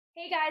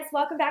Hey guys,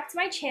 welcome back to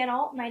my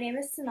channel. My name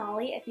is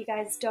Sonali if you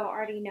guys don't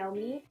already know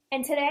me.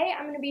 And today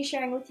I'm going to be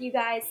sharing with you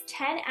guys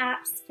 10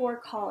 apps for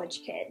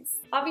college kids.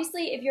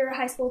 Obviously, if you're a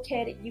high school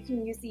kid, you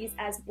can use these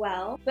as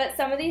well, but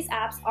some of these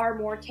apps are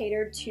more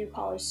catered to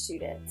college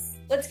students.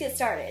 Let's get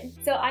started.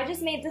 So I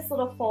just made this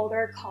little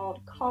folder called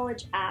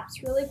College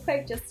Apps really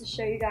quick just to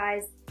show you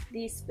guys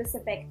these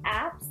specific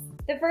apps.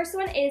 The first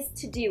one is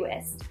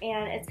Todoist,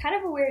 and it's kind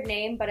of a weird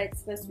name, but it's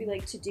supposed to be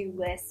like to-do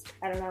list.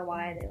 I don't know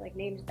why they like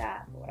named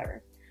that, but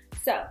whatever.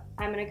 So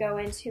I'm gonna go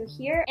into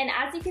here, and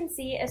as you can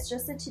see, it's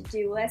just a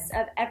to-do list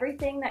of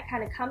everything that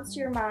kind of comes to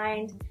your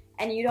mind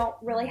and you don't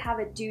really have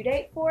a due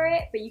date for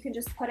it, but you can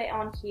just put it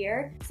on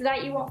here so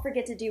that you won't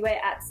forget to do it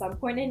at some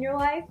point in your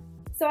life.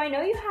 So I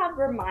know you have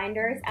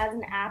Reminders as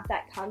an app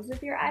that comes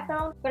with your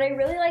iPhone, but I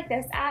really like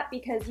this app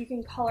because you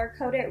can color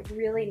code it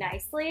really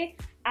nicely.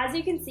 As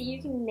you can see,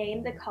 you can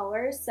name the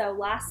colors. So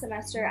last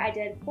semester I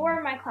did 4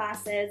 of my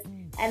classes,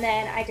 and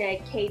then I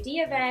did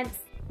KD events,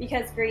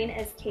 because green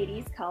is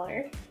Katie's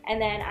color. And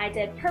then I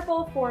did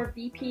purple for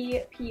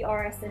VP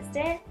PR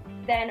assistant.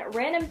 Then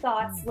random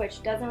thoughts,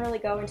 which doesn't really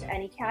go into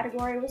any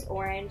category, was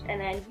orange. And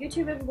then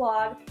YouTube and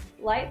vlog,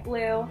 light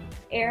blue,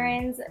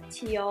 errands,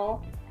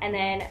 teal. And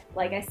then,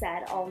 like I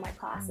said, all of my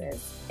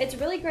classes. It's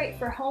really great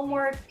for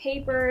homework,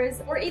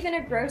 papers, or even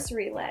a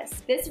grocery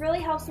list. This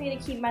really helps me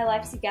to keep my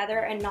life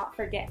together and not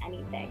forget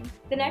anything.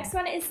 The next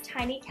one is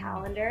Tiny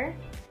Calendar.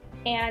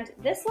 And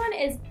this one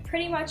is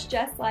pretty much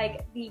just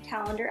like the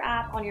calendar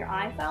app on your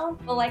iPhone.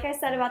 But like I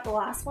said about the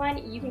last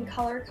one, you can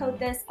color code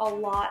this a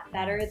lot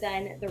better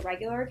than the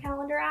regular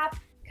calendar app,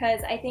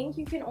 because I think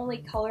you can only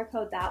color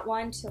code that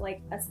one to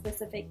like a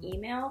specific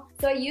email.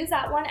 So I use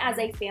that one as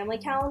a family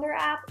calendar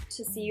app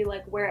to see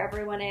like where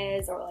everyone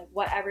is or like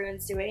what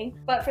everyone's doing.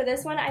 But for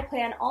this one, I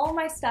plan all of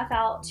my stuff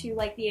out to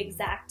like the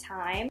exact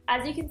time.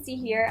 As you can see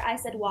here, I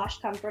said wash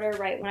comforter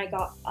right when I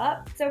got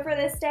up. So for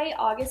this day,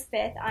 August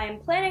 5th, I am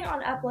planning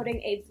on uploading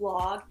a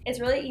vlog.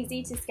 It's really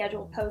easy to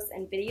schedule posts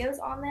and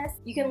videos on this.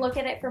 You can look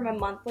at it from a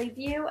monthly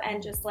view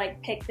and just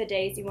like pick the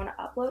days you want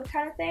to upload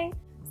kind of thing.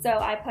 So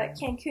I put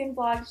Cancun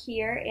vlog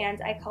here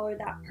and I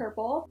colored that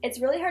purple. It's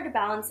really hard to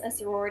balance a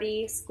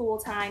sorority, school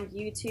time,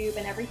 YouTube,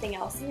 and everything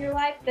else in your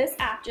life. This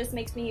app just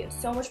makes me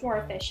so much more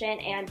efficient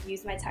and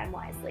use my time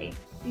wisely.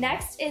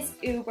 Next is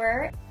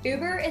Uber.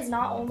 Uber is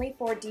not only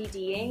for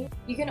DDing,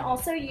 you can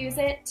also use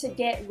it to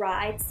get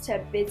rides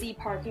to busy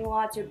parking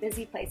lots or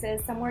busy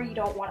places, somewhere you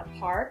don't want to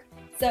park.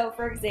 So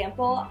for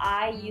example,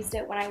 I used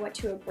it when I went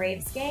to a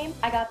Braves game.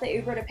 I got the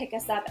Uber to pick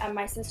us up at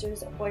my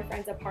sister's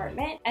boyfriend's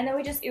apartment, and then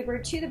we just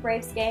Ubered to the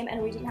Braves game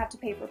and we didn't have to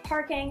pay for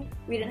parking.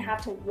 We didn't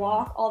have to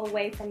walk all the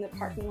way from the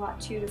parking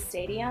lot to the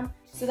stadium.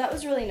 So that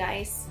was really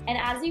nice. And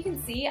as you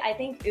can see, I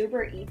think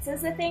Uber Eats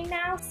is a thing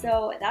now,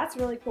 so that's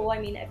really cool. I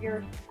mean, if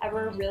you're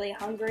ever really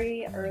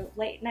hungry or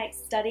late night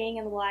studying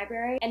in the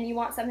library and you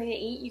want something to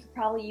eat, you could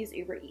probably use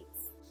Uber Eats.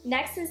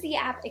 Next is the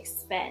app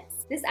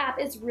Expense. This app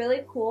is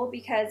really cool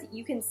because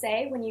you can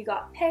say when you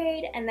got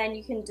paid and then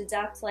you can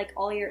deduct like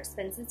all your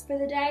expenses for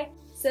the day.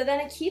 So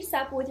then it keeps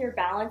up with your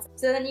balance.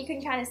 So then you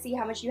can kind of see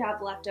how much you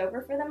have left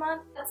over for the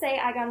month. Let's say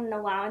I got an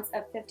allowance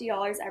of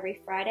 $50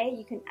 every Friday.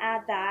 You can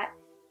add that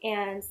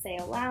and say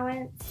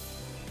allowance,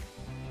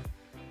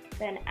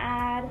 then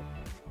add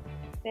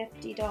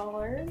 $50,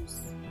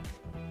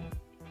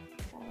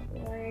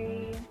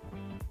 category,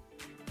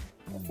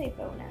 let's say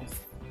bonus.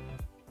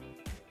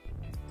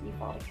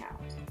 Default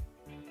account.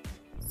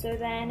 So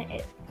then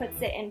it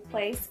puts it in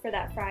place for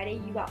that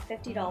Friday. You got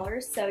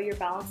 $50, so your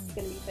balance is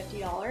going to be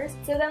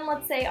 $50. So then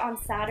let's say on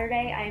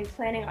Saturday I am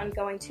planning on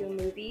going to a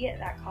movie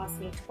that cost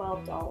me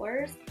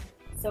 $12.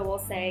 So we'll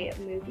say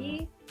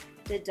movie,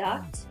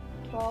 deduct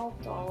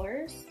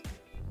 $12.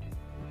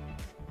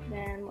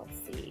 Then let's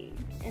see,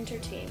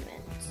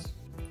 entertainment.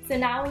 So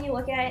now when you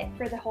look at it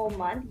for the whole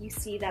month, you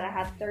see that I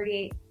have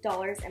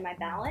 $38 in my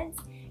balance.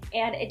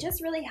 And it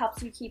just really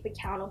helps you keep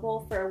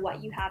accountable for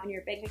what you have in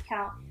your bank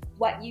account,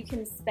 what you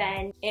can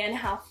spend, and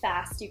how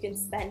fast you can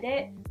spend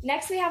it.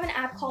 Next, we have an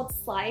app called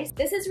Slice.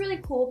 This is really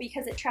cool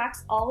because it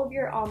tracks all of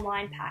your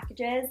online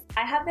packages.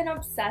 I have been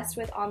obsessed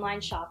with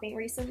online shopping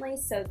recently,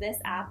 so this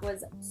app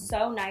was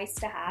so nice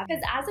to have.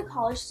 Because as a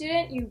college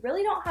student, you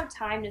really don't have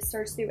time to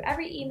search through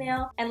every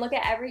email and look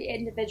at every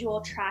individual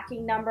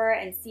tracking number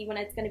and see when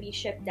it's going to be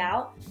shipped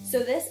out. So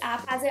this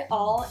app has it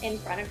all in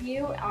front of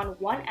you on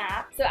one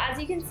app. So as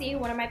you can see,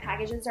 one of my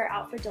packages are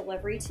out for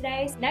delivery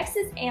today. Next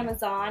is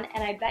Amazon,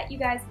 and I bet you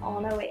guys all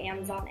know what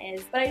Amazon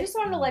is, but I just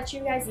wanted to let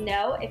you guys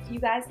know, if you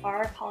guys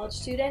are a college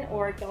student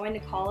or going to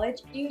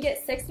college, you can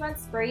get 6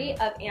 months free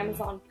of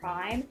Amazon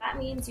Prime. That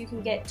means you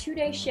can get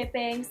 2-day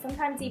shipping,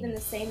 sometimes even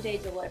the same day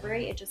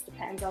delivery. It just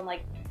depends on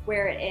like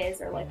where it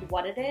is or like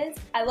what it is.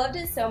 I loved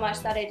it so much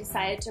that I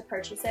decided to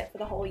purchase it for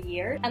the whole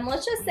year. And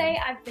let's just say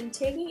I've been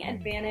taking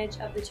advantage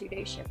of the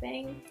 2-day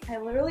shipping. I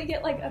literally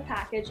get like a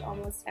package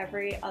almost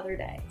every other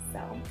day, so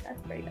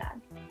that's pretty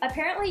bad.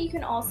 Apparently you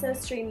can also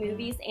stream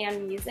movies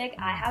and music.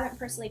 I haven't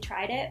personally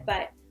tried it,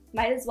 but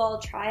might as well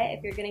try it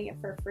if you're getting it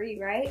for free,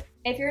 right?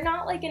 If you're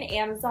not like an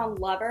Amazon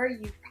lover,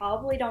 you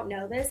probably don't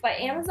know this, but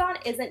Amazon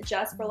isn't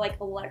just for like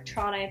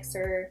electronics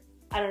or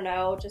I don't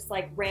know, just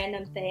like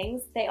random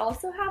things. They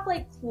also have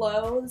like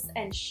clothes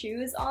and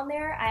shoes on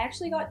there. I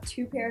actually got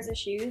 2 pairs of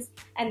shoes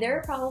and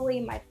they're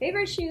probably my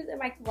favorite shoes in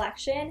my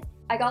collection.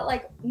 I got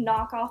like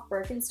knockoff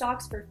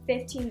Birkenstocks for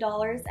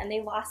 $15 and they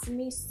lasted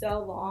me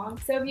so long.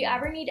 So if you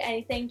ever need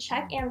anything,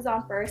 check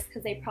Amazon first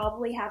because they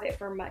probably have it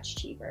for much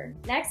cheaper.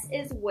 Next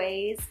is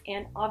Waze,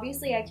 and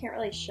obviously I can't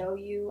really show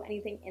you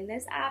anything in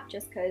this app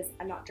just because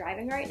I'm not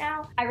driving right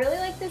now. I really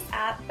like this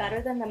app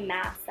better than the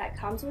maps that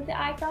comes with the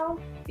iPhone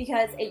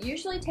because it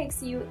usually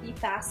takes you the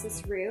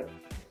fastest route.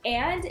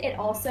 And it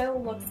also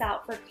looks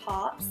out for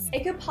cops.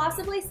 It could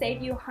possibly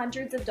save you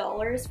hundreds of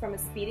dollars from a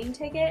speeding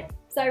ticket.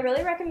 So I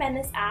really recommend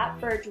this app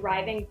for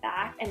driving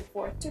back and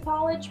forth to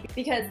college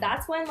because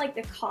that's when like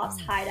the cops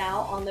hide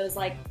out on those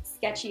like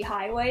sketchy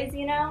highways,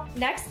 you know?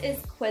 Next is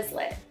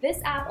Quizlet. This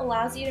app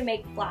allows you to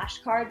make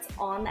flashcards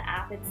on the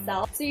app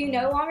itself. So you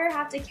no longer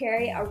have to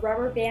carry a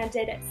rubber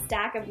banded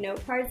stack of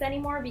note cards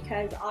anymore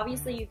because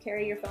obviously you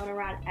carry your phone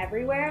around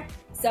everywhere.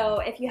 So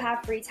if you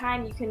have free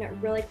time, you can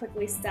really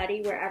quickly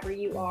study wherever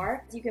you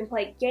are. You can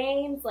play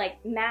games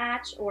like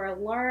Match or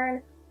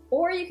Learn,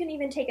 or you can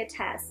even take a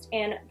test,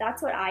 and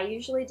that's what I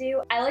usually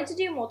do. I like to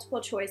do multiple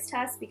choice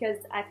tests because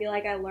I feel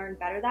like I learn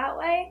better that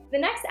way. The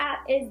next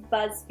app is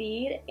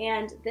BuzzFeed,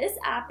 and this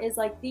app is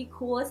like the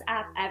coolest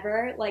app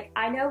ever. Like,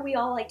 I know we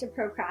all like to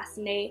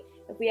procrastinate.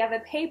 If we have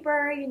a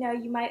paper, you know,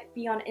 you might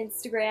be on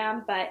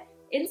Instagram, but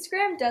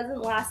Instagram doesn't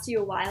last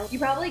you a while. You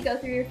probably go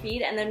through your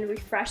feed and then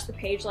refresh the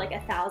page like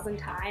 1,000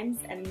 times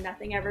and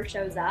nothing ever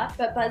shows up.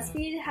 But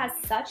BuzzFeed has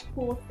such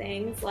cool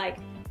things, like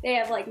they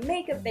have like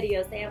makeup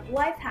videos, they have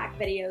life hack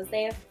videos,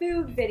 they have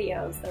food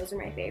videos. Those are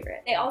my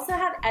favorite. They also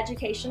have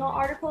educational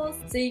articles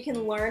so you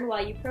can learn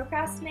while you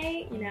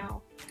procrastinate, you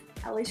know.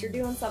 At least you're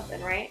doing something,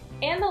 right?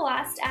 And the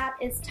last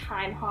app is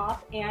Time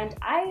Hop, and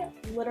I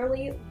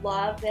literally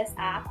love this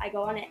app. I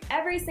go on it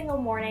every single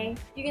morning.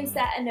 You can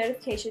set a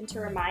notification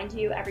to remind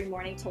you every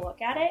morning to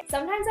look at it.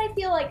 Sometimes I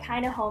feel like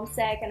kind of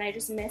homesick and I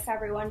just miss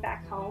everyone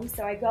back home,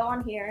 so I go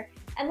on here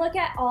and look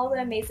at all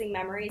the amazing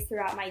memories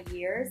throughout my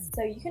years.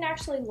 So you can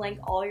actually link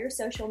all your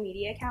social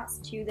media accounts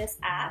to this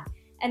app,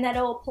 and then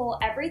it will pull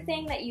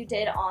everything that you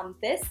did on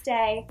this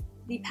day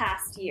the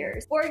past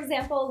years. For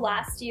example,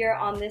 last year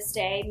on this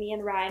day, me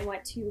and Ryan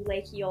went to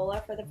Lake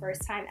Eola for the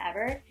first time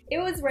ever. It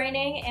was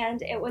raining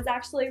and it was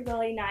actually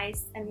really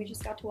nice and we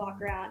just got to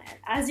walk around, and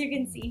as you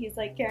can see, he's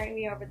like carrying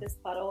me over this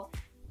puddle.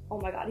 Oh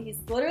my god, he's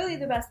literally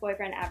the best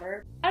boyfriend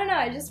ever. I don't know,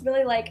 I just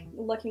really like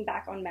looking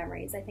back on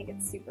memories. I think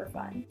it's super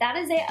fun. That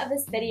is it of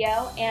this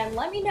video, and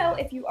let me know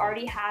if you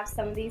already have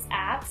some of these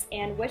apps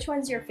and which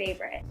one's your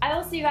favorite. I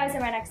will see you guys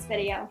in my next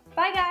video.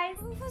 Bye guys!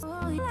 Rufus,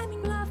 boy, let me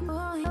love,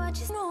 boy, what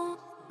you know.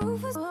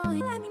 Rufus, boy,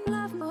 let me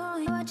love,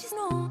 boy, what you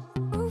know.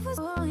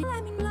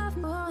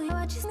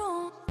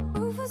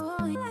 Rufus,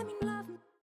 boy, let me